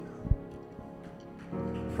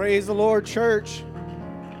Praise the Lord, church.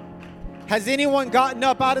 Has anyone gotten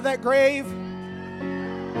up out of that grave?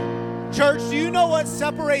 Church, do you know what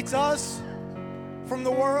separates us from the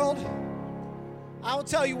world? I will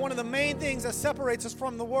tell you, one of the main things that separates us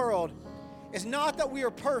from the world is not that we are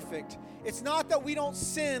perfect. It's not that we don't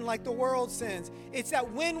sin like the world sins. It's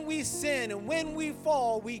that when we sin and when we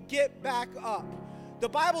fall, we get back up. The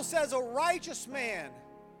Bible says a righteous man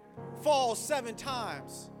falls 7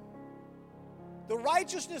 times. The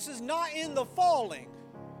righteousness is not in the falling,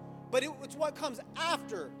 but it's what comes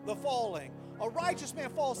after the falling. A righteous man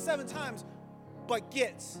falls 7 times, but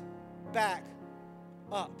gets back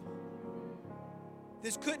up.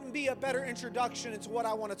 This couldn't be a better introduction into what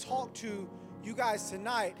I want to talk to you guys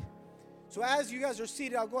tonight. So as you guys are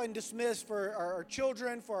seated, I'll go ahead and dismiss for our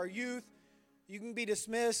children, for our youth. You can be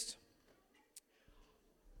dismissed.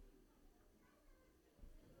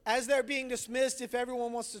 As they're being dismissed, if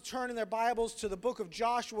everyone wants to turn in their Bibles to the book of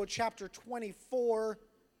Joshua, chapter 24.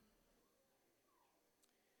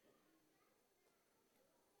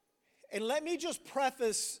 And let me just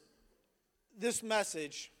preface this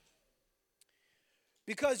message.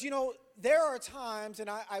 Because, there are times, and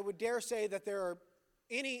I would dare say that there are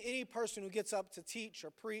any person who gets up to teach or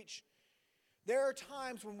preach, there are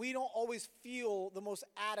times when we don't always feel the most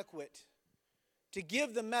adequate to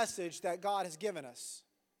give the message that God has given us.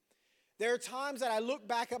 There are times that I look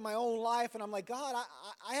back at my own life and I'm like, God,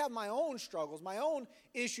 I have my own struggles, my own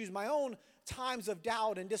issues, my own times of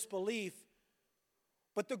doubt and disbelief.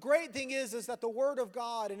 But the great thing is that the Word of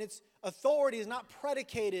God and its authority is not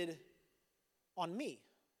predicated on me.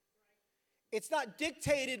 It's not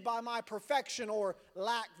dictated by my perfection or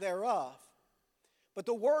lack thereof. But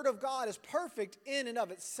the Word of God is perfect in and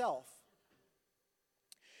of itself.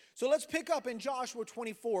 So let's pick up in Joshua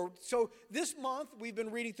 24. So this month we've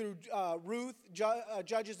been reading through Ruth,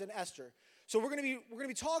 Judges, and Esther. So we're going to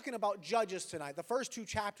be talking about Judges tonight, the first 2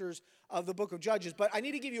 chapters of the book of Judges. But I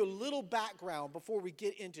need to give you a little background before we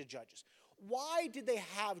get into Judges. Why did they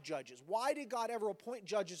have judges? Why did God ever appoint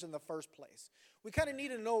judges in the first place? We kind of need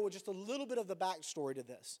to know just a little bit of the backstory to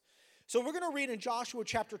this. So we're going to read in Joshua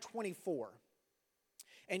chapter 24.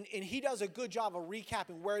 And he does a good job of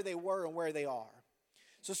recapping where they were and where they are.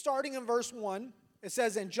 So starting in verse 1, it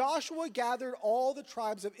says, And Joshua gathered all the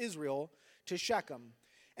tribes of Israel to Shechem,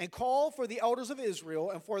 and called for the elders of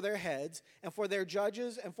Israel, and for their heads, and for their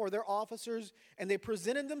judges, and for their officers, and they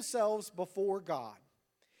presented themselves before God.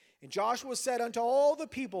 And Joshua said unto all the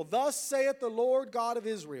people, Thus saith the Lord God of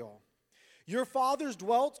Israel, Your fathers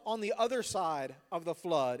dwelt on the other side of the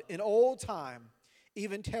flood in old time,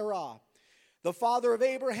 even Terah, the father of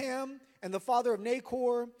Abraham, and the father of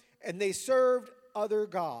Nachor, and they served other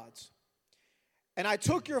gods. And I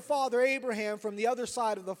took your father Abraham from the other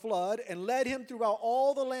side of the flood and led him throughout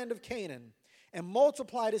all the land of Canaan and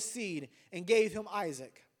multiplied his seed and gave him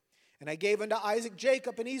Isaac. And I gave unto Isaac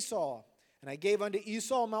Jacob and Esau, and I gave unto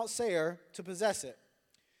Esau Mount Seir to possess it.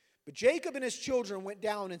 But Jacob and his children went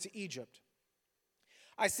down into Egypt.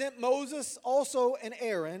 I sent Moses also and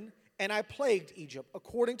Aaron, and I plagued Egypt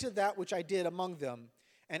according to that which I did among them.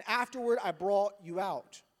 And afterward I brought you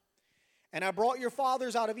out. And I brought your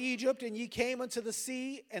fathers out of Egypt, and ye came unto the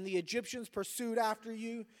sea, and the Egyptians pursued after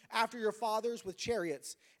you, after your fathers, with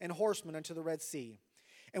chariots and horsemen unto the Red Sea.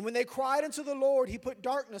 And when they cried unto the Lord, he put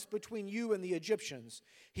darkness between you and the Egyptians.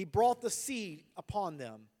 He brought the sea upon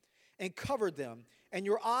them and covered them. And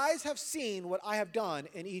your eyes have seen what I have done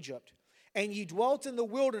in Egypt. And ye dwelt in the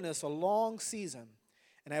wilderness a long season.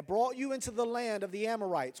 And I brought you into the land of the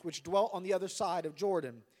Amorites, which dwelt on the other side of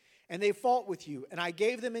Jordan. And they fought with you, and I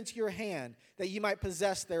gave them into your hand, that ye might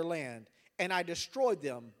possess their land. And I destroyed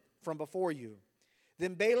them from before you.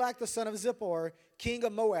 Then Balak the son of Zippor, king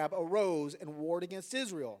of Moab, arose and warred against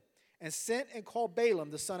Israel, and sent and called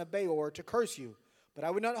Balaam the son of Beor to curse you. But I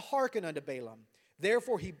would not hearken unto Balaam.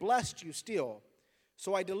 Therefore he blessed you still.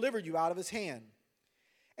 So I delivered you out of his hand.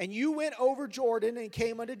 And you went over Jordan and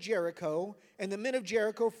came unto Jericho, and the men of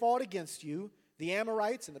Jericho fought against you, the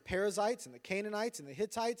Amorites and the Perizzites and the Canaanites and the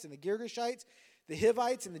Hittites and the Girgashites, the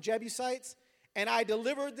Hivites and the Jebusites, and I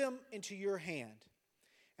delivered them into your hand.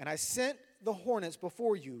 And I sent the hornets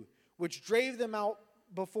before you, which drave them out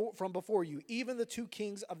from before you, even the 2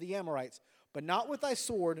 kings of the Amorites, but not with thy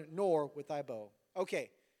sword nor with thy bow. Okay,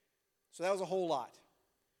 so that was a whole lot.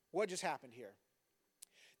 What just happened here?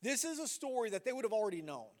 This is a story that they would have already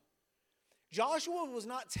known. Joshua was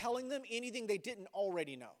not telling them anything they didn't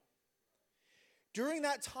already know. During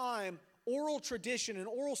that time, oral tradition and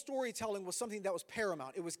oral storytelling was something that was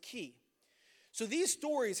paramount. It was key. So these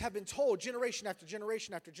stories have been told generation after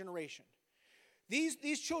generation after generation.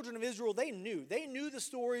 These children of Israel, they knew. They knew the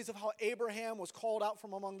stories of how Abraham was called out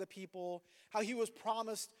from among the people, how he was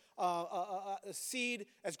promised a seed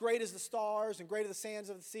as great as the stars and great as the sands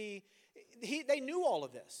of the sea. They knew all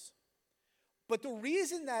of this. But the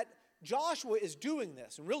reason that Joshua is doing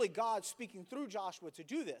this, and really God speaking through Joshua to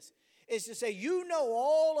do this, is to say, you know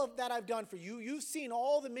all of that I've done for you. You've seen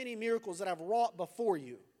all the many miracles that I've wrought before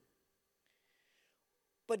you.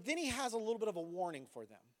 But then he has a little bit of a warning for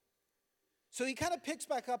them. So he kind of picks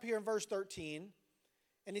back up here in verse 13,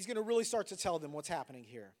 and he's going to really start to tell them what's happening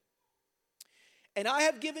here. And I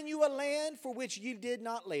have given you a land for which ye did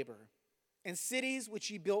not labor, and cities which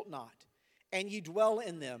ye built not, and ye dwell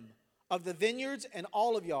in them, of the vineyards and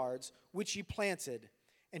olive yards which ye planted,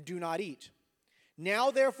 and do not eat.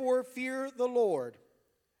 Now therefore fear the Lord,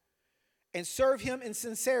 and serve him in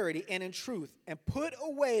sincerity and in truth, and put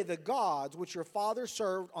away the gods which your father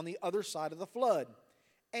served on the other side of the flood,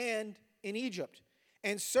 and in Egypt,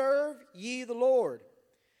 and serve ye the Lord.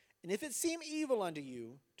 And if it seem evil unto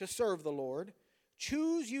you to serve the Lord,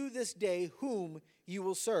 choose you this day whom you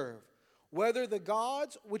will serve, whether the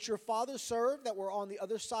gods which your fathers served that were on the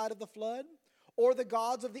other side of the flood, or the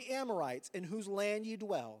gods of the Amorites in whose land ye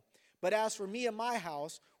dwell. But as for me and my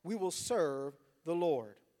house, we will serve the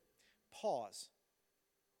Lord. Pause.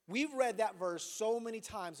 We've read that verse so many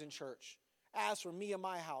times in church. As for me and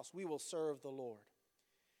my house, we will serve the Lord.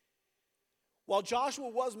 While Joshua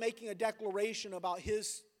was making a declaration about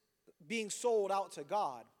his being sold out to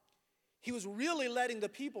God, he was really letting the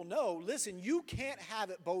people know, listen, you can't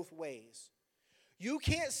have it both ways. You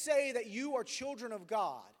can't say that you are children of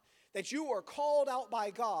God, that you are called out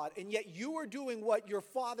by God, and yet you are doing what your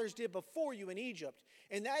fathers did before you in Egypt,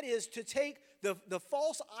 and that is to take the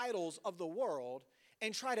false idols of the world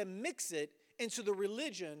and try to mix it into the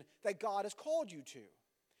religion that God has called you to.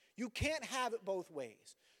 You can't have it both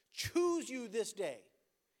ways. Choose you this day.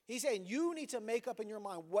 He's saying you need to make up in your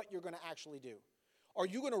mind what you're going to actually do. Are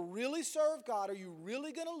you going to really serve God? Are you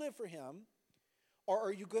really going to live for him? Or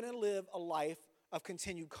are you going to live a life of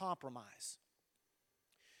continued compromise?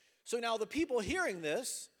 So now the people hearing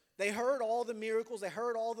this, they heard all the miracles, they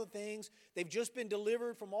heard all the things, they've just been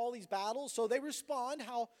delivered from all these battles, so they respond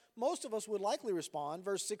how most of us would likely respond.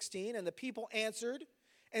 Verse 16, and the people answered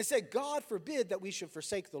and said, God forbid that we should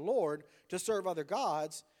forsake the Lord to serve other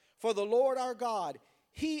gods. For the Lord our God,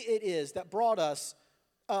 he it is that brought us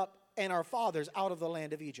up and our fathers out of the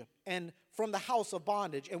land of Egypt, and from the house of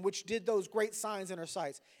bondage, and which did those great signs in our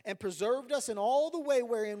sights, and preserved us in all the way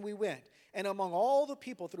wherein we went, and among all the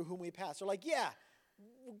people through whom we passed. They're like, yeah,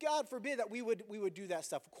 God forbid that we would do that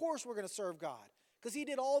stuff. Of course we're going to serve God, because he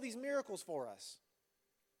did all these miracles for us.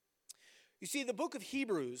 You see, the book of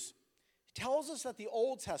Hebrews tells us that the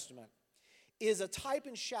Old Testament is a type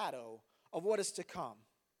and shadow of what is to come.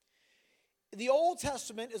 The Old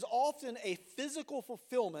Testament is often a physical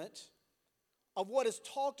fulfillment of what is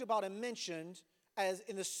talked about and mentioned as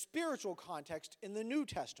in the spiritual context in the New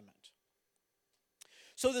Testament.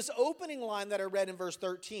 So this opening line that I read in verse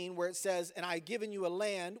 13 where it says, and I have given you a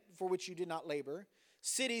land for which you did not labor,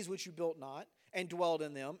 cities which you built not, and dwelled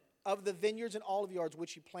in them, of the vineyards and olive yards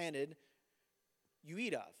which you planted, you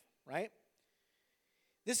eat of, right?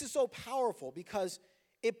 This is so powerful because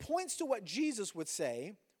it points to what Jesus would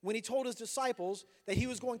say when he told his disciples that he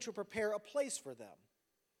was going to prepare a place for them.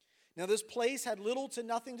 Now, this place had little to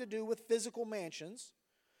nothing to do with physical mansions,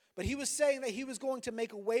 but he was saying that he was going to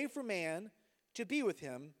make a way for man to be with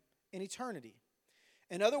him in eternity.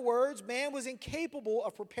 In other words, man was incapable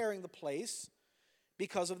of preparing the place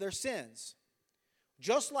because of their sins.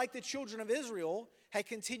 Just like the children of Israel had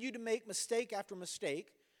continued to make mistake after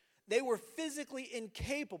mistake, they were physically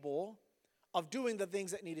incapable of doing the things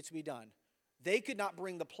that needed to be done. They could not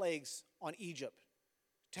bring the plagues on Egypt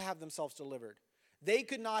to have themselves delivered. They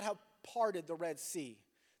could not have parted the Red Sea.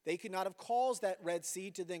 They could not have caused that Red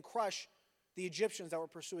Sea to then crush the Egyptians that were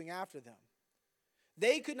pursuing after them.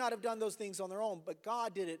 They could not have done those things on their own, but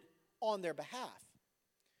God did it on their behalf.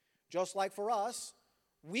 Just like for us,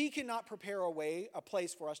 we cannot prepare a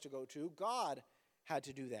place for us to go to. God had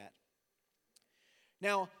to do that.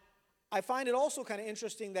 Now, I find it also kind of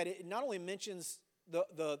interesting that it not only mentions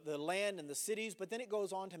the land and the cities, but then it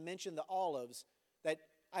goes on to mention the olives, that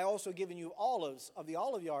I also given you olives of the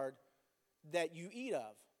olive yard that you eat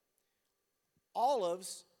of.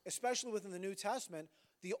 Olives, especially within the New Testament,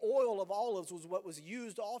 the oil of olives was what was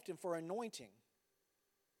used often for anointing,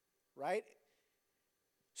 right?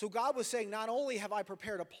 So God was saying, not only have I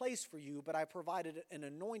prepared a place for you, but I provided an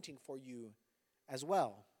anointing for you as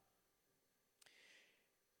well.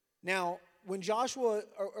 Now, when Joshua,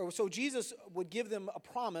 so Jesus would give them a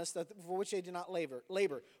promise that for which they did not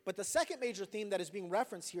labor. But the second major theme that is being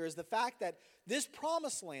referenced here is the fact that this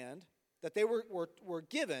promised land that they were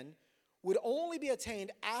given would only be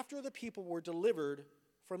attained after the people were delivered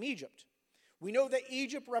from Egypt. We know that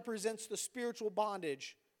Egypt represents the spiritual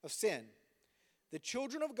bondage of sin. The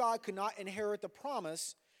children of God could not inherit the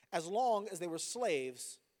promise as long as they were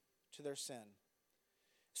slaves to their sin.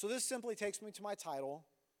 So this simply takes me to my title,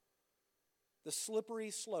 The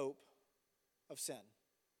Slippery Slope of Sin.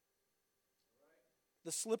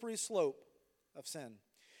 The slippery slope of sin.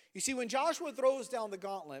 You see, when Joshua throws down the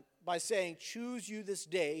gauntlet by saying, "Choose you this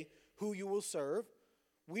day who you will serve,"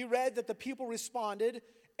 we read that the people responded,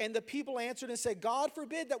 and the people answered and said, "God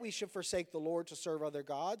forbid that we should forsake the Lord to serve other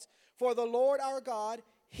gods. For the Lord our God,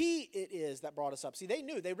 He it is that brought us up." See,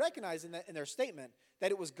 they recognized in their statement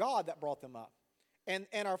that it was God that brought them up and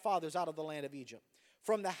our fathers out of the land of Egypt,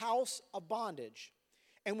 from the house of bondage,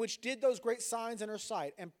 and which did those great signs in our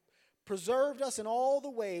sight, and preserved us in all the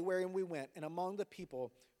way wherein we went, and among the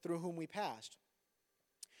people through whom we passed.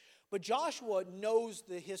 But Joshua knows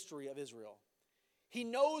the history of Israel. He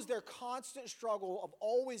knows their constant struggle of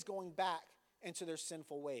always going back into their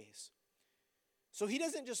sinful ways. So he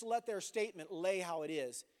doesn't just let their statement lay how it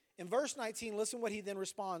is. In verse 19, listen what he then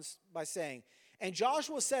responds by saying, "And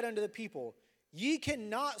Joshua said unto the people, Ye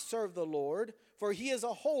cannot serve the Lord, for He is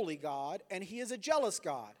a holy God, and He is a jealous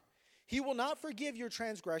God. He will not forgive your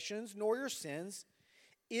transgressions nor your sins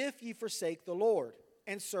if ye forsake the Lord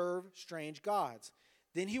and serve strange gods.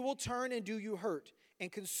 Then He will turn and do you hurt and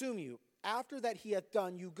consume you, after that He hath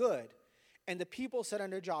done you good." And the people said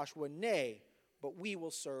unto Joshua, "Nay, but we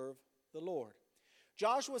will serve the Lord."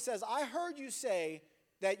 Joshua says, I heard you say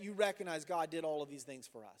that you recognize God did all of these things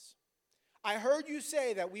for us. I heard you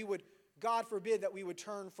say that we would, God forbid, that we would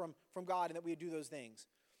turn from God and that we would do those things.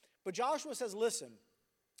 But Joshua says, listen,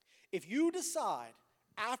 if you decide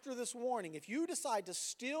after this warning, if you decide to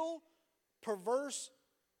still perverse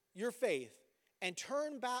your faith and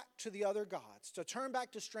turn back to the other gods, to turn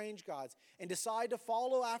back to strange gods, and decide to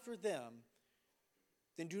follow after them,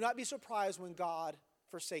 then do not be surprised when God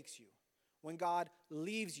forsakes you, when God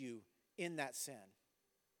leaves you in that sin.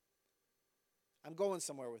 I'm going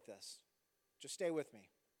somewhere with this. Just stay with me.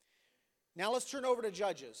 Now let's turn over to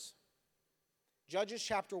Judges. Judges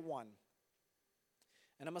chapter 1.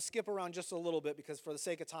 And I'm going to skip around just a little bit because for the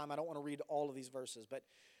sake of time, I don't want to read all of these verses. But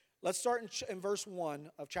let's start in verse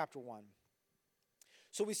 1 of chapter 1.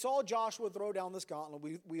 So we saw Joshua throw down this gauntlet.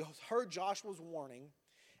 We heard Joshua's warning.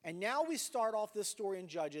 And now we start off this story in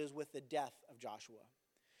Judges with the death of Joshua.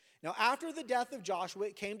 Now after the death of Joshua,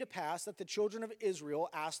 it came to pass that the children of Israel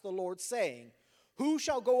asked the Lord, saying, Who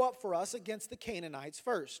shall go up for us against the Canaanites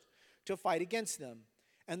first, to fight against them?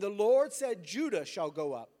 And the Lord said, Judah shall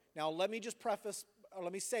go up. Now let me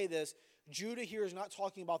say this. Judah here is not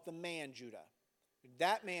talking about the man Judah.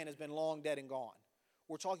 That man has been long dead and gone.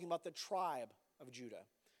 We're talking about the tribe of Judah.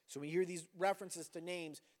 So when you hear these references to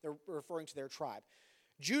names, they're referring to their tribe.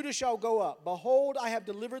 Judah shall go up. Behold, I have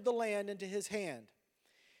delivered the land into his hand.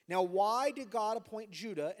 Now, why did God appoint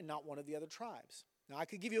Judah and not one of the other tribes? Now, I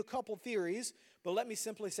could give you a couple theories, but let me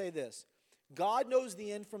simply say this. God knows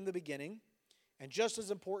the end from the beginning, and just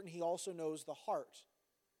as important, He also knows the heart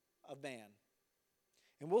of man.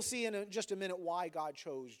 And we'll see in just a minute why God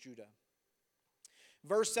chose Judah.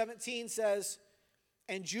 Verse 17 says,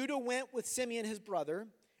 And Judah went with Simeon his brother,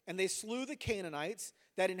 and they slew the Canaanites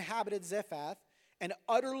that inhabited Zephath, and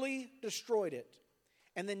utterly destroyed it.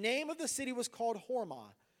 And the name of the city was called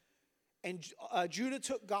Hormah. And Judah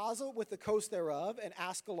took Gaza with the coast thereof, and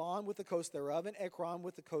Askelon with the coast thereof, and Ekron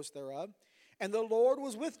with the coast thereof. And the Lord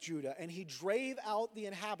was with Judah, and He drave out the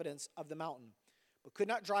inhabitants of the mountain, but could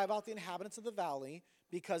not drive out the inhabitants of the valley,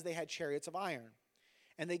 because they had chariots of iron.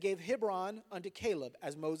 And they gave Hebron unto Caleb,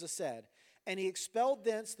 as Moses said, and he expelled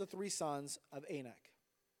thence the 3 sons of Anak.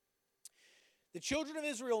 The children of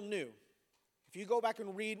Israel knew. If you go back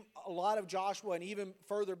and read a lot of Joshua and even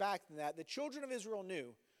further back than that, the children of Israel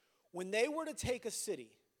knew when they were to take a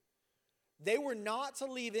city, they were not to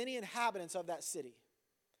leave any inhabitants of that city.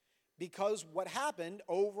 Because what happened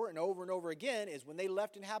over and over and over again is when they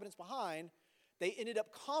left inhabitants behind, they ended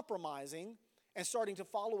up compromising and starting to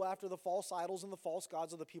follow after the false idols and the false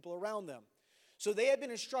gods of the people around them. So they had been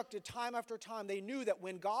instructed time after time. They knew that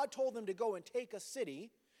when God told them to go and take a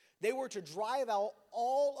city, they were to drive out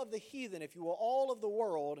all of the heathen, if you will, all of the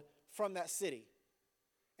world from that city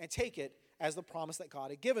and take it as the promise that God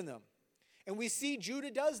had given them. And we see Judah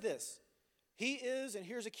does this. He is, and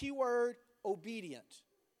here's a key word, obedient.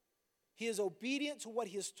 He is obedient to what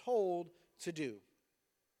he is told to do.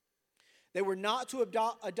 They were not to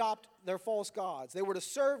adopt their false gods. They were to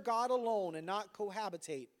serve God alone and not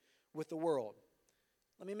cohabitate with the world.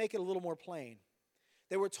 Let me make it a little more plain.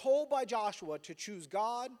 They were told by Joshua to choose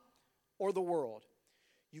God or the world.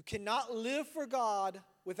 You cannot live for God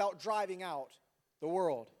without driving out the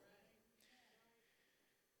world.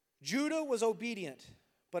 Judah was obedient,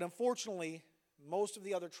 but unfortunately, most of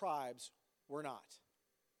the other tribes were not.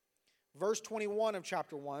 Verse 21 of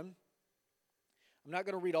chapter 1. I'm not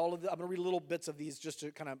going to read all of them. I'm going to read little bits of these just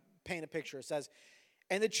to kind of paint a picture. It says,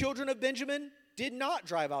 and the children of Benjamin did not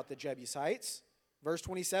drive out the Jebusites. Verse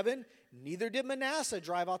 27, neither did Manasseh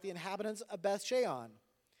drive out the inhabitants of Beth-shean,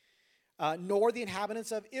 nor the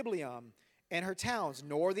inhabitants of Ibleam and her towns,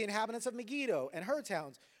 nor the inhabitants of Megiddo and her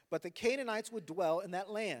towns, but the Canaanites would dwell in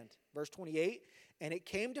that land. Verse 28, and it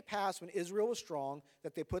came to pass when Israel was strong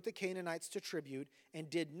that they put the Canaanites to tribute and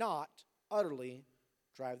did not utterly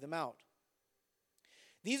drive them out.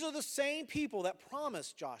 These are the same people that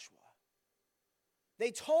promised Joshua.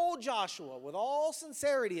 They told Joshua, with all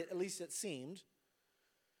sincerity, at least it seemed,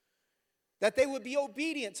 that they would be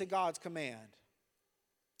obedient to God's command.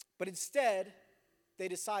 But instead, they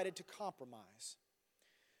decided to compromise.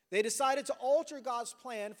 They decided to alter God's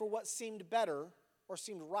plan for what seemed better or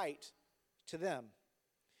seemed right to them.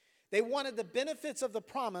 They wanted the benefits of the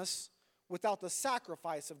promise without the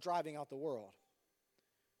sacrifice of driving out the world.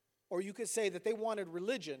 Or you could say that they wanted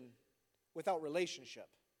religion without relationship.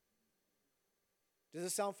 Does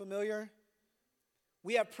this sound familiar?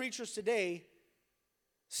 We have preachers today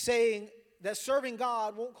saying that serving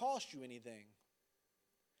God won't cost you anything.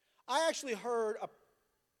 I actually heard,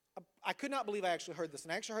 I could not believe I actually heard this,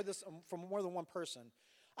 and I actually heard this from more than one person.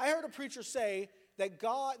 I heard a preacher say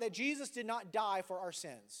that Jesus did not die for our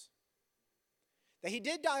sins. That he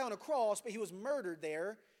did die on a cross, but he was murdered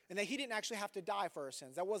there, and that he didn't actually have to die for our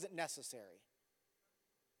sins. That wasn't necessary.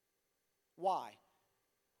 Why?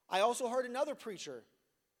 I also heard another preacher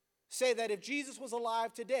say that if Jesus was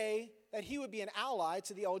alive today, that he would be an ally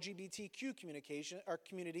to the LGBTQ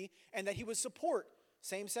community, and that he would support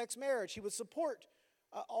same-sex marriage. He would support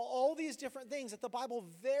all these different things that the Bible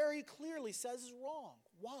very clearly says is wrong.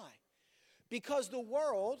 Why? Because the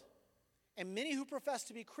world, and many who profess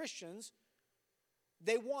to be Christians,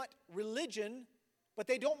 they want religion, but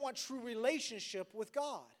they don't want true relationship with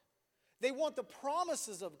God. They want the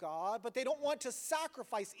promises of God, but they don't want to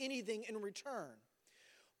sacrifice anything in return.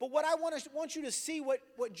 But what I want you to see,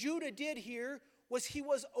 what Judah did here, was he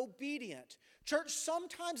was obedient. Church,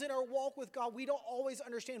 sometimes in our walk with God, we don't always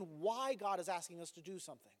understand why God is asking us to do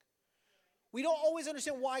something. We don't always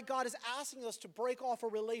understand why God is asking us to break off a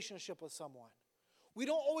relationship with someone. We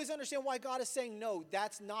don't always understand why God is saying, no,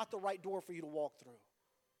 that's not the right door for you to walk through.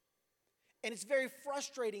 And it's very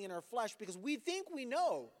frustrating in our flesh because we think we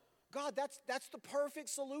know, God, that's the perfect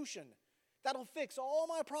solution. That'll fix all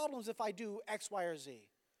my problems if I do X, Y, or Z.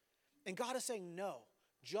 And God is saying, no,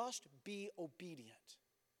 just be obedient.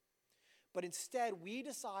 But instead, we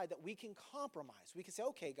decide that we can compromise. We can say,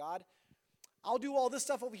 okay, God, I'll do all this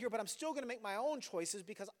stuff over here, but I'm still going to make my own choices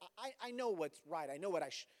because I know what's right. I know what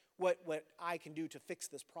I can do to fix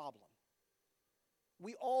this problem.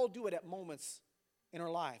 We all do it at moments in our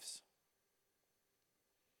lives.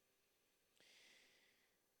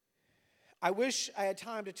 I wish I had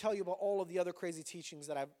time to tell you about all of the other crazy teachings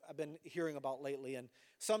that I've been hearing about lately. And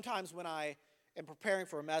sometimes when I am preparing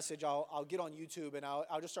for a message, I'll get on YouTube and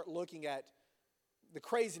I'll just start looking at the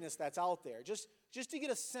craziness that's out there, just to get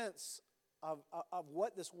a sense of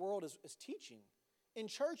what this world is teaching in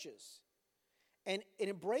churches. And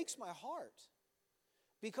it breaks my heart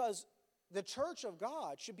because the church of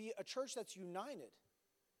God should be a church that's united,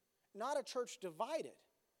 not a church divided.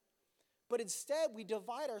 But instead, we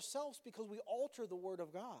divide ourselves because we alter the Word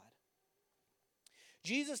of God.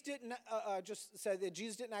 Jesus didn't just said that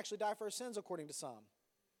Jesus didn't actually die for our sins, according to some.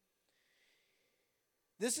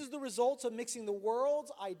 This is the result of mixing the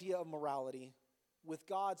world's idea of morality with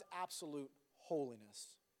God's absolute holiness.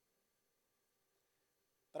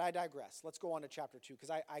 But I digress. Let's go on to chapter 2, because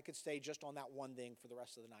I could stay just on that one thing for the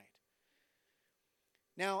rest of the night.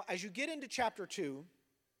 Now, as you get into chapter 2,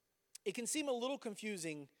 it can seem a little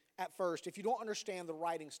confusing at first if you don't understand the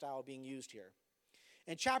writing style being used here.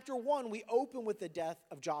 In chapter 1, we open with the death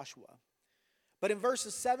of Joshua. But in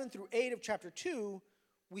verses 7 through 8 of chapter 2,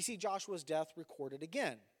 we see Joshua's death recorded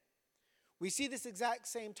again. We see this exact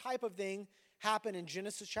same type of thing happen in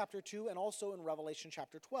Genesis chapter 2 and also in Revelation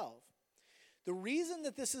chapter 12. The reason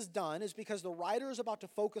that this is done is because the writer is about to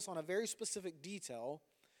focus on a very specific detail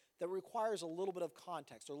that requires a little bit of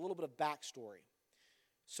context or a little bit of backstory.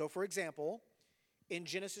 So, for example, in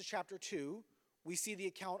Genesis chapter 2, we see the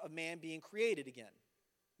account of man being created again.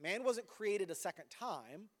 Man wasn't created a second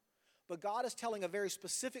time, but God is telling a very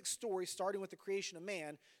specific story starting with the creation of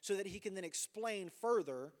man so that he can then explain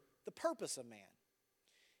further the purpose of man.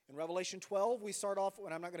 In Revelation 12, we start off,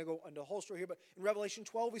 and I'm not going to go into the whole story here, but in Revelation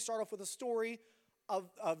 12, we start off with a story of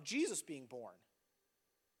Jesus being born.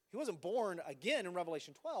 He wasn't born again in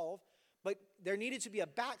Revelation 12, but there needed to be a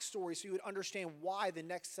backstory so you would understand why the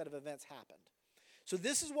next set of events happened. So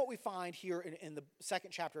this is what we find here in the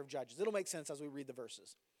second chapter of Judges. It'll make sense as we read the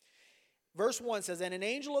verses. Verse 1 says, "And an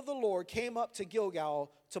angel of the Lord came up to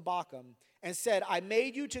Gilgal to Bochum and said, I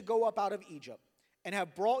made you to go up out of Egypt and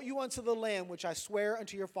have brought you unto the land which I swear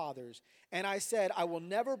unto your fathers. And I said, I will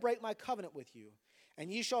never break my covenant with you,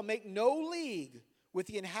 and ye shall make no league with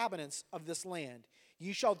the inhabitants of this land.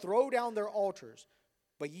 Ye shall throw down their altars,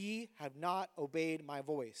 but ye have not obeyed my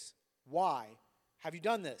voice. Why have you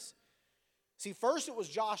done this?" See, first it was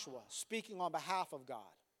Joshua speaking on behalf of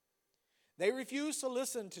God. They refused to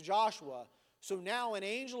listen to Joshua, so now an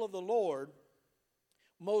angel of the Lord,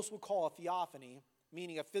 most would call a theophany,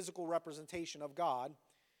 meaning a physical representation of God,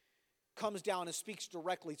 comes down and speaks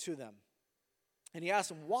directly to them. And he asks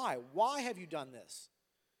them, why? Why have you done this?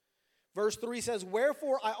 Verse 3 says,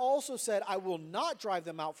 "Wherefore I also said, I will not drive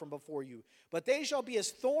them out from before you, but they shall be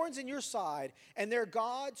as thorns in your side, and their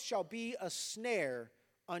gods shall be a snare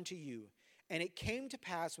unto you. And it came to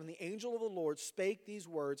pass when the angel of the Lord spake these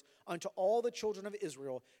words unto all the children of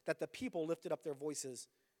Israel, that the people lifted up their voices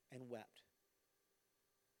and wept."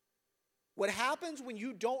 What happens when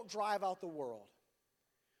you don't drive out the world?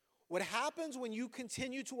 What happens when you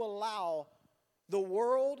continue to allow the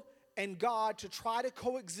world and God to try to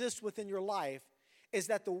coexist within your life is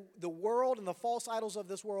that the world and the false idols of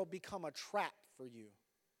this world become a trap for you.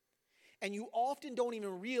 And you often don't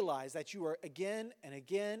even realize that you are again and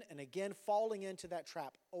again and again falling into that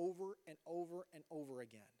trap over and over and over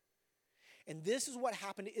again. And this is what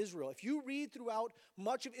happened to Israel. If you read throughout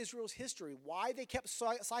much of Israel's history, why they kept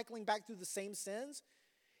cycling back through the same sins,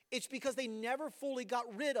 it's because they never fully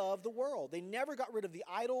got rid of the world. They never got rid of the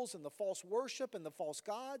idols and the false worship and the false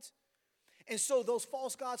gods. And so those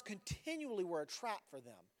false gods continually were a trap for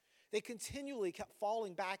them. They continually kept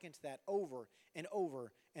falling back into that over and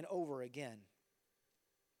over and over again.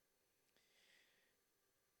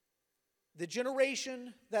 The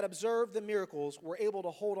generation that observed the miracles were able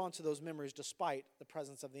to hold on to those memories despite the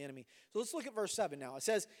presence of the enemy. So let's look at verse 7 now. It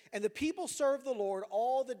says, "And the people served the Lord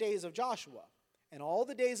all the days of Joshua, and all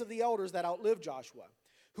the days of the elders that outlived Joshua,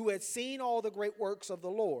 who had seen all the great works of the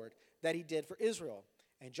Lord that he did for Israel.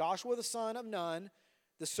 And Joshua the son of Nun,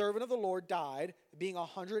 the servant of the Lord, died, being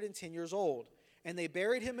 110 years old. And they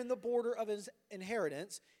buried him in the border of his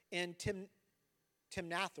inheritance in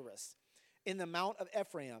Timnathheres, in the mount of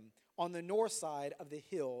Ephraim, on the north side of the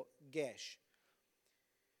hill Gesh."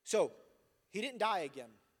 So, he didn't die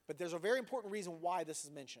again, but there's a very important reason why this is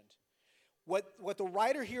mentioned. What the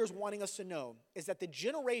writer here is wanting us to know is that the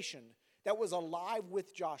generation that was alive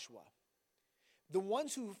with Joshua, the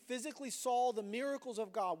ones who physically saw the miracles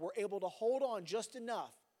of God, were able to hold on just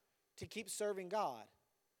enough to keep serving God,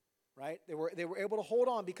 right? They were able to hold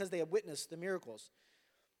on because they had witnessed the miracles,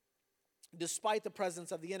 despite the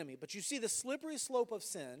presence of the enemy. But you see, the slippery slope of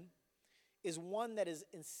sin is one that is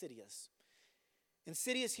insidious.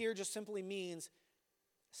 Insidious here just simply means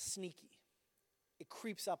sneaky. It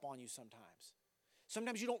creeps up on you sometimes.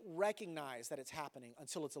 Sometimes you don't recognize that it's happening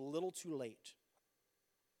until it's a little too late.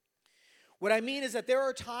 What I mean is that there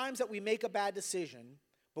are times that we make a bad decision,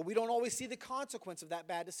 but we don't always see the consequence of that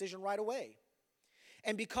bad decision right away.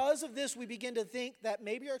 And because of this, we begin to think that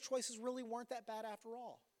maybe our choices really weren't that bad after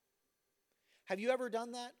all. Have you ever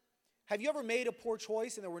done that? Have you ever made a poor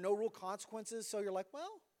choice and there were no real consequences, so you're like,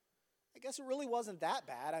 well, I guess it really wasn't that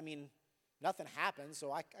bad. I mean, nothing happened,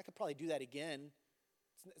 so I could probably do that again.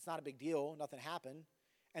 It's not a big deal. Nothing happened.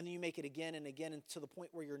 And then you make it again and again, and to the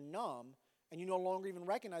point where you're numb and you no longer even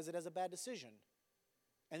recognize it as a bad decision.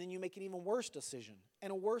 And then you make an even worse decision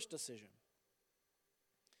and a worse decision.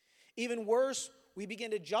 Even worse, we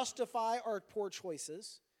begin to justify our poor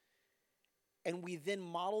choices, and we then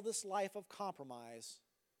model this life of compromise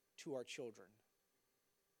to our children.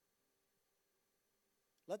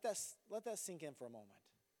 Let that sink in for a moment.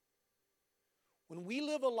 When we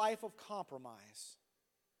live a life of compromise,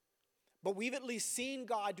 but we've at least seen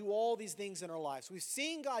God do all these things in our lives. We've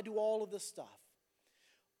seen God do all of this stuff.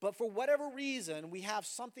 But for whatever reason, we have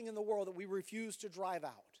something in the world that we refuse to drive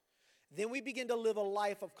out. Then we begin to live a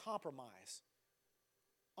life of compromise.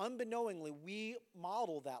 Unbeknowingly, we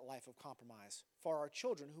model that life of compromise for our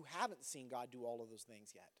children who haven't seen God do all of those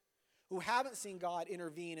things yet, who haven't seen God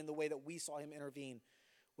intervene in the way that we saw him intervene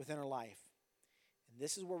within our life. And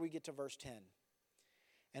this is where we get to verse 10.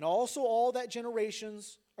 And also all that generation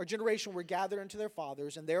were gathered unto their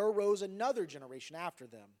fathers, and there arose another generation after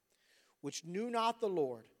them, which knew not the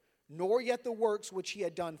Lord, nor yet the works which he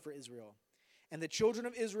had done for Israel. And the children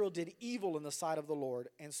of Israel did evil in the sight of the Lord,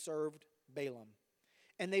 and served Balaam.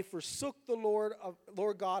 And they forsook the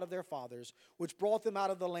Lord God of their fathers, which brought them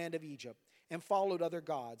out of the land of Egypt, and followed other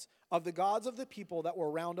gods, of the gods of the people that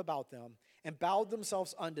were round about them, and bowed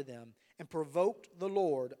themselves unto them, and provoked the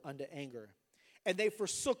Lord unto anger. And they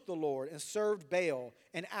forsook the Lord, and served Baal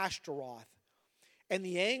and Ashtaroth. And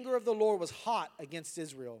the anger of the Lord was hot against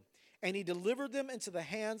Israel. And he delivered them into the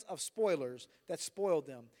hands of spoilers that spoiled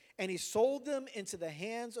them. And he sold them into the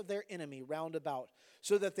hands of their enemy round about,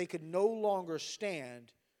 so that they could no longer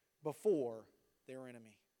stand before their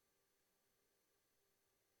enemy.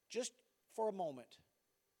 Just for a moment,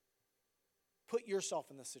 put yourself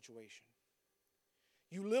in this situation.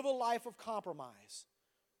 You live a life of compromise,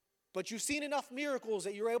 but you've seen enough miracles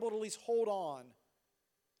that you're able to at least hold on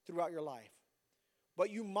throughout your life. But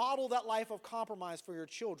you model that life of compromise for your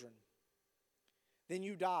children. Then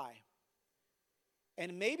you die.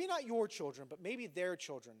 And maybe not your children, but maybe their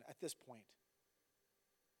children at this point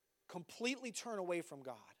completely turn away from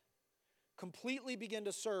God, completely begin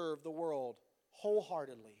to serve the world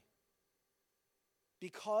wholeheartedly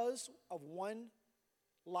because of one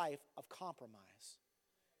life of compromise.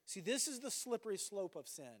 See, this is the slippery slope of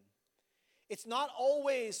sin. It's not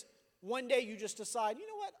always one day you just decide, you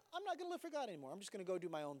know what, I'm not going to live for God anymore. I'm just going to go do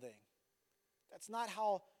my own thing. That's not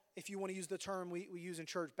how, if you want to use the term we use in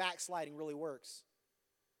church, backsliding really works.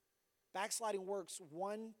 Backsliding works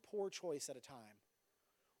one poor choice at a time.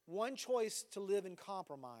 One choice to live in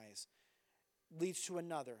compromise leads to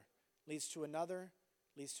another, leads to another,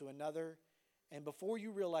 leads to another. And before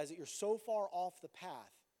you realize it, you're so far off the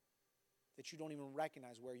path that you don't even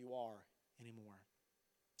recognize where you are anymore.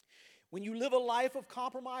 When you live a life of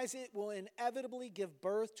compromise, it will inevitably give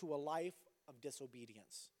birth to a life of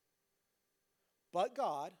disobedience. But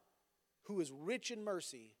God, who is rich in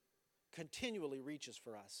mercy, continually reaches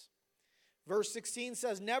for us. Verse 16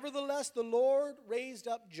 says, nevertheless, the Lord raised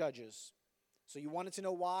up judges. So you wanted to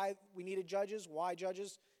know why we needed judges, why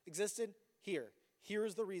judges existed? Here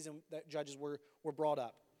is the reason that judges were brought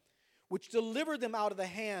up, which delivered them out of the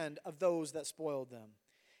hand of those that spoiled them.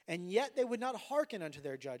 And yet they would not hearken unto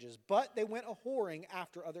their judges, but they went a-whoring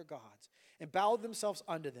after other gods, and bowed themselves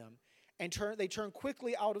unto them. And they turned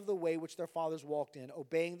quickly out of the way which their fathers walked in,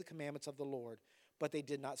 obeying the commandments of the Lord. But they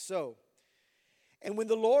did not so. And when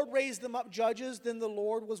the Lord raised them up judges, then the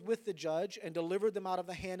Lord was with the judge, and delivered them out of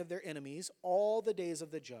the hand of their enemies all the days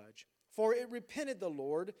of the judge. For it repented the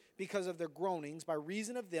Lord because of their groanings, by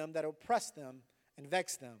reason of them that oppressed them and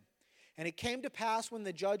vexed them. And it came to pass when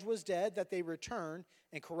the judge was dead that they returned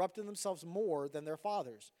and corrupted themselves more than their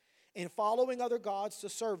fathers. In following other gods to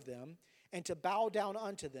serve them and to bow down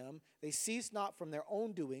unto them, they ceased not from their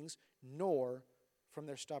own doings, nor from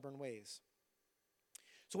their stubborn ways.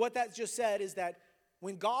 So what that just said is that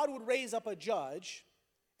when God would raise up a judge,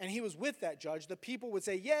 and he was with that judge, the people would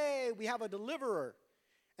say, yay, we have a deliverer.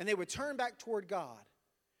 And they would turn back toward God.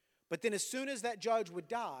 But then as soon as that judge would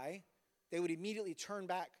die, they would immediately turn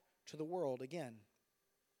back to the world again.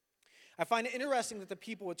 I find it interesting that the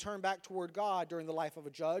people would turn back toward God during the life of a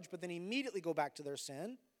judge, but then immediately go back to their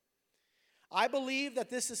sin. I believe that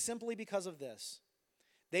this is simply because of this.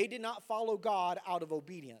 They did not follow God out of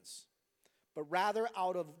obedience, but rather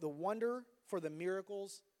out of the wonder for the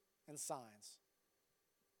miracles and signs.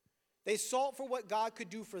 They sought for what God could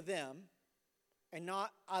do for them, and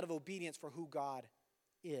not out of obedience for who God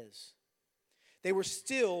is. They were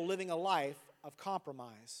still living a life of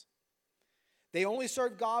compromise. They only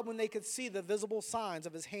served God when they could see the visible signs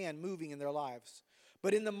of his hand moving in their lives.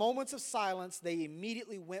 But in the moments of silence, they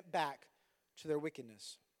immediately went back to their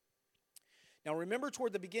wickedness. Now remember,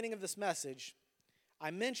 toward the beginning of this message,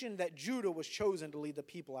 I mentioned that Judah was chosen to lead the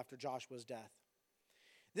people after Joshua's death.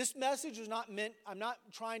 This message is not meant, I'm not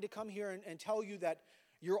trying to come here and tell you that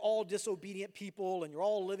you're all disobedient people and you're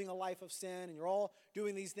all living a life of sin and you're all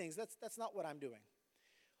doing these things. That's not what I'm doing.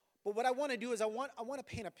 But what I want to do is I want to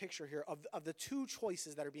paint a picture here of the two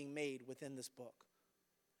choices that are being made within this book.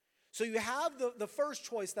 So you have the first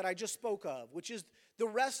choice that I just spoke of, which is the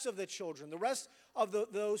rest of the children, the rest of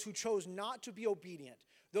those who chose not to be obedient,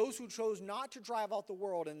 those who chose not to drive out the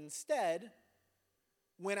world and instead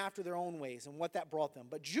went after their own ways and what that brought them.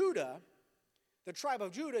 But Judah, the tribe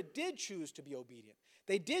of Judah, did choose to be obedient.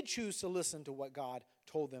 They did choose to listen to what God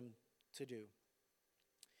told them to do.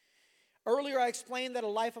 Earlier, I explained that a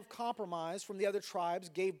life of compromise from the other tribes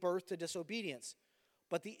gave birth to disobedience.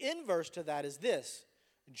 But the inverse to that is this: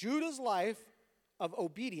 Judah's life of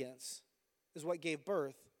obedience is what gave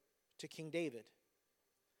birth to King David.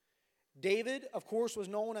 David, of course, was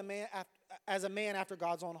known as a man after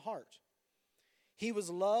God's own heart. He was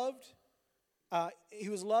loved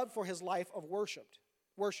for his life of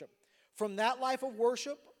worship. From that life of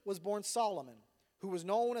worship was born Solomon, who was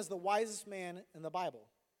known as the wisest man in the Bible.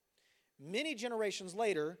 Many generations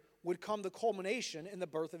later would come the culmination in the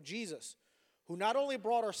birth of Jesus, who not only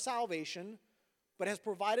brought our salvation, but has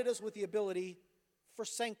provided us with the ability for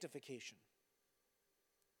sanctification.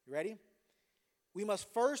 You ready? We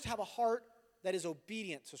must first have a heart that is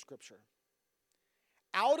obedient to Scripture.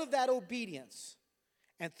 Out of that obedience,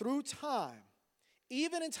 and through time,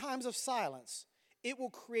 even in times of silence, it will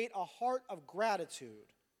create a heart of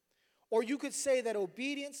gratitude. Or you could say that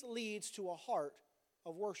obedience leads to a heart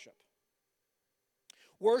of worship.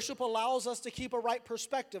 Worship allows us to keep a right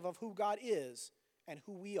perspective of who God is and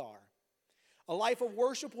who we are. A life of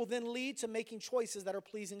worship will then lead to making choices that are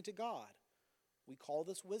pleasing to God. We call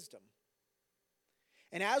this wisdom.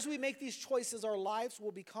 And as we make these choices, our lives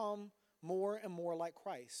will become more and more like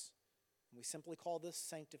Christ. We simply call this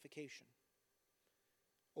sanctification.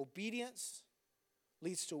 Obedience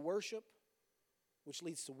leads to worship, which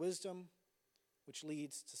leads to wisdom, which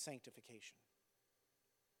leads to sanctification.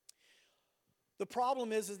 The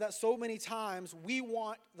problem is that so many times we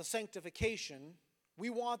want the sanctification, we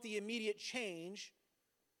want the immediate change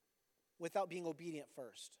without being obedient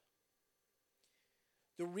first.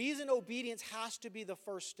 The reason obedience has to be the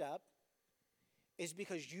first step is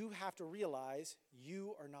because you have to realize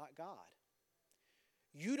you are not God.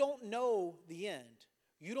 You don't know the end.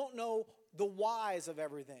 You don't know the whys of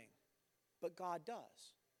everything, but God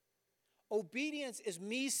does. Obedience is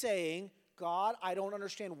me saying, God, I don't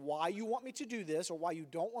understand why you want me to do this or why you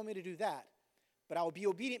don't want me to do that, but I will be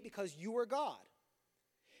obedient because you are God.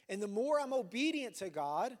 And the more I'm obedient to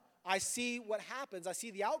God, I see what happens. I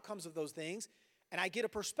see the outcomes of those things, and I get a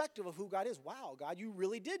perspective of who God is. Wow, God, you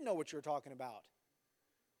really did know what you were talking about.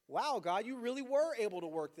 Wow, God, you really were able to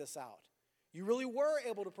work this out. You really were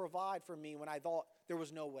able to provide for me when I thought there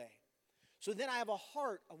was no way. So then I have a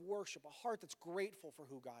heart of worship, a heart that's grateful for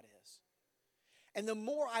who God is. And the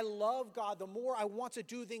more I love God, the more I want to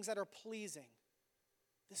do things that are pleasing.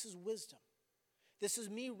 This is wisdom. This is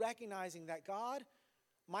me recognizing that, God,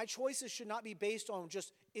 my choices should not be based on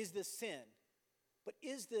just, is this sin? But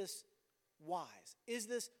is this wise? Is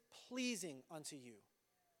this pleasing unto you?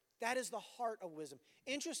 That is the heart of wisdom.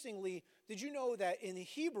 Interestingly, did you know that in the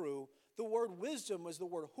Hebrew, the word wisdom was the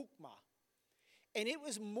word hukmah? And it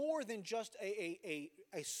was more than just a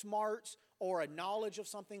smarts or a knowledge of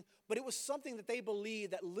something, but it was something that they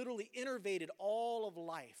believed that literally innervated all of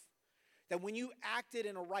life. That when you acted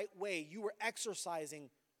in a right way, you were exercising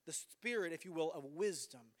the spirit, if you will, of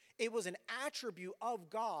wisdom. It was an attribute of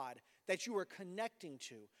God that you were connecting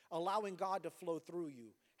to, allowing God to flow through you.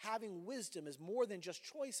 Having wisdom is more than just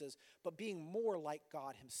choices, but being more like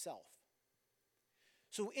God himself.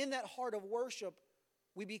 So in that heart of worship,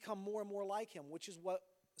 we become more and more like him, which is what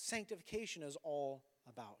sanctification is all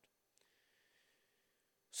about.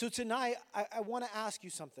 So tonight, I want to ask you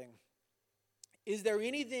something. Is there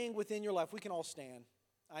anything within your life, we can all stand.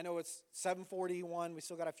 I know it's 7:41, we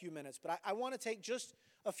still got a few minutes, but I want to take just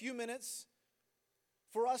a few minutes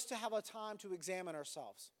for us to have a time to examine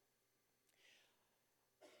ourselves.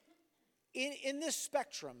 In this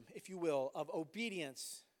spectrum, if you will, of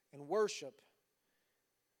obedience and worship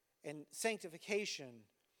and sanctification,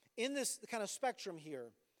 in this kind of spectrum here,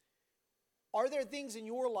 are there things in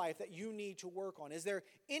your life that you need to work on? Is there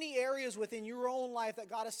any areas within your own life that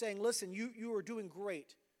God is saying, listen, you are doing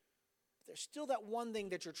great, but there's still that one thing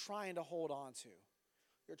that you're trying to hold on to.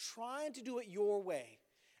 You're trying to do it your way,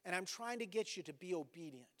 and I'm trying to get you to be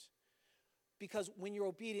obedient. Because when you're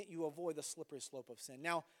obedient, you avoid the slippery slope of sin.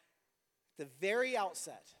 Now, the very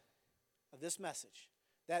outset of this message,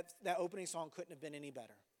 that opening song couldn't have been any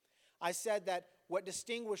better. I said that what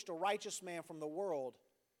distinguished a righteous man from the world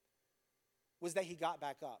was that he got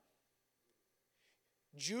back up.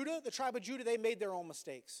 Judah, the tribe of Judah, they made their own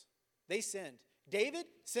mistakes. They sinned. David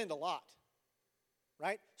sinned a lot,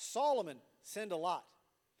 right? Solomon sinned a lot.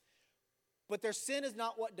 But their sin is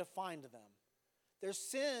not what defined them. Their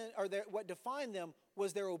sin, what defined them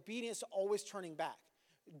was their obedience to always turning back.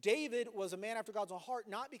 David was a man after God's own heart,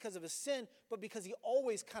 not because of his sin, but because he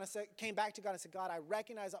always kind of came back to God and said, God, I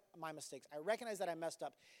recognize my mistakes. I recognize that I messed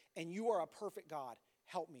up, and you are a perfect God.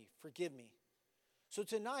 Help me, forgive me. So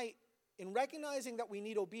tonight, in recognizing that we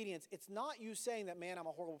need obedience, it's not you saying that, man, I'm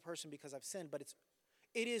a horrible person because I've sinned, but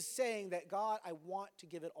it is saying that, God, I want to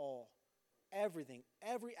give it all, everything,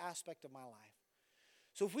 every aspect of my life.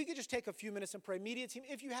 So if we could just take a few minutes and pray. Media team,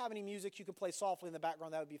 if you have any music you can play softly in the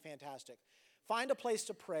background, that would be fantastic. Find a place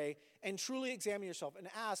to pray and truly examine yourself and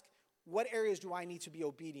ask, what areas do I need to be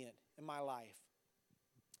obedient in my life?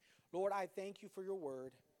 Lord, I thank you for your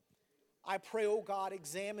word. I pray, oh God,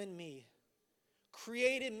 examine me.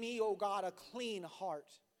 Create in me, oh God, a clean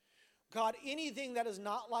heart. God, anything that is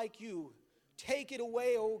not like you, take it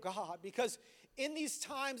away, oh God, because in these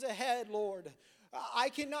times ahead, Lord, I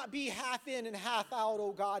cannot be half in and half out,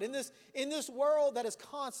 oh God. In this world that is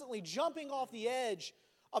constantly jumping off the edge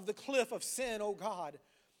of the cliff of sin, oh God,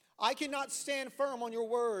 I cannot stand firm on your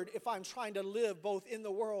word if I'm trying to live both in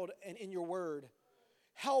the world and in your word.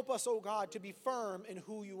 Help us, oh God, to be firm in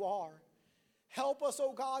who you are. Help us,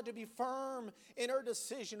 oh God, to be firm in our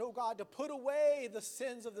decision, oh God, to put away the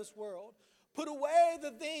sins of this world. Put away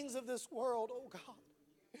the things of this world, oh God.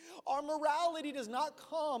 Our morality does not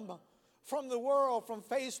come from the world, from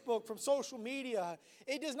Facebook, from social media.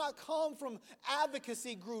 It does not come from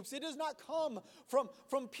advocacy groups. It does not come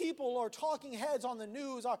from people or talking heads on the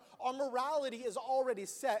news. Our morality is already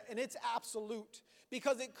set, and it's absolute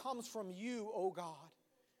because it comes from you, oh God.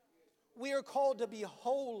 We are called to be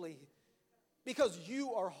holy because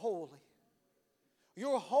you are holy.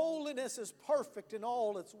 Your holiness is perfect in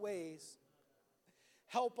all its ways.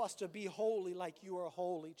 Help us to be holy like you are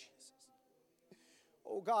holy, Jesus.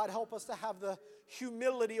 Oh God, help us to have the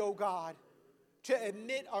humility, oh God, to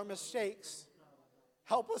admit our mistakes.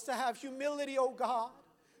 Help us to have humility, oh God,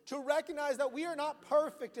 to recognize that we are not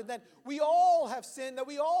perfect and that we all have sinned, that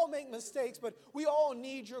we all make mistakes, but we all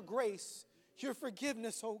need your grace, your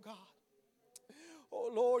forgiveness, oh God. Oh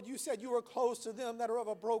Lord, you said you were close to them that are of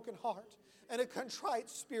a broken heart and a contrite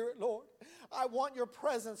spirit, Lord. I want your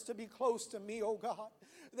presence to be close to me, oh God.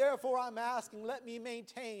 Therefore, I'm asking, let me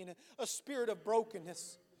maintain a spirit of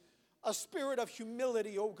brokenness, a spirit of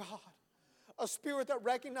humility, oh God, a spirit that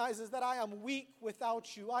recognizes that I am weak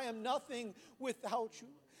without you. I am nothing without you.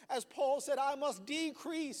 As Paul said, I must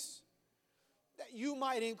decrease that you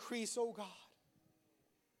might increase, oh God.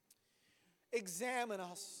 Examine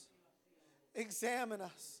us. Examine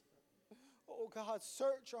us. Oh God,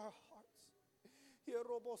 search our hearts.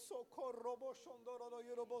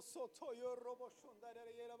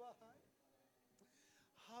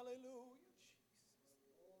 Hallelujah,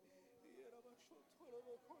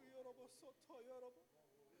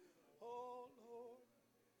 Jesus. Oh Lord.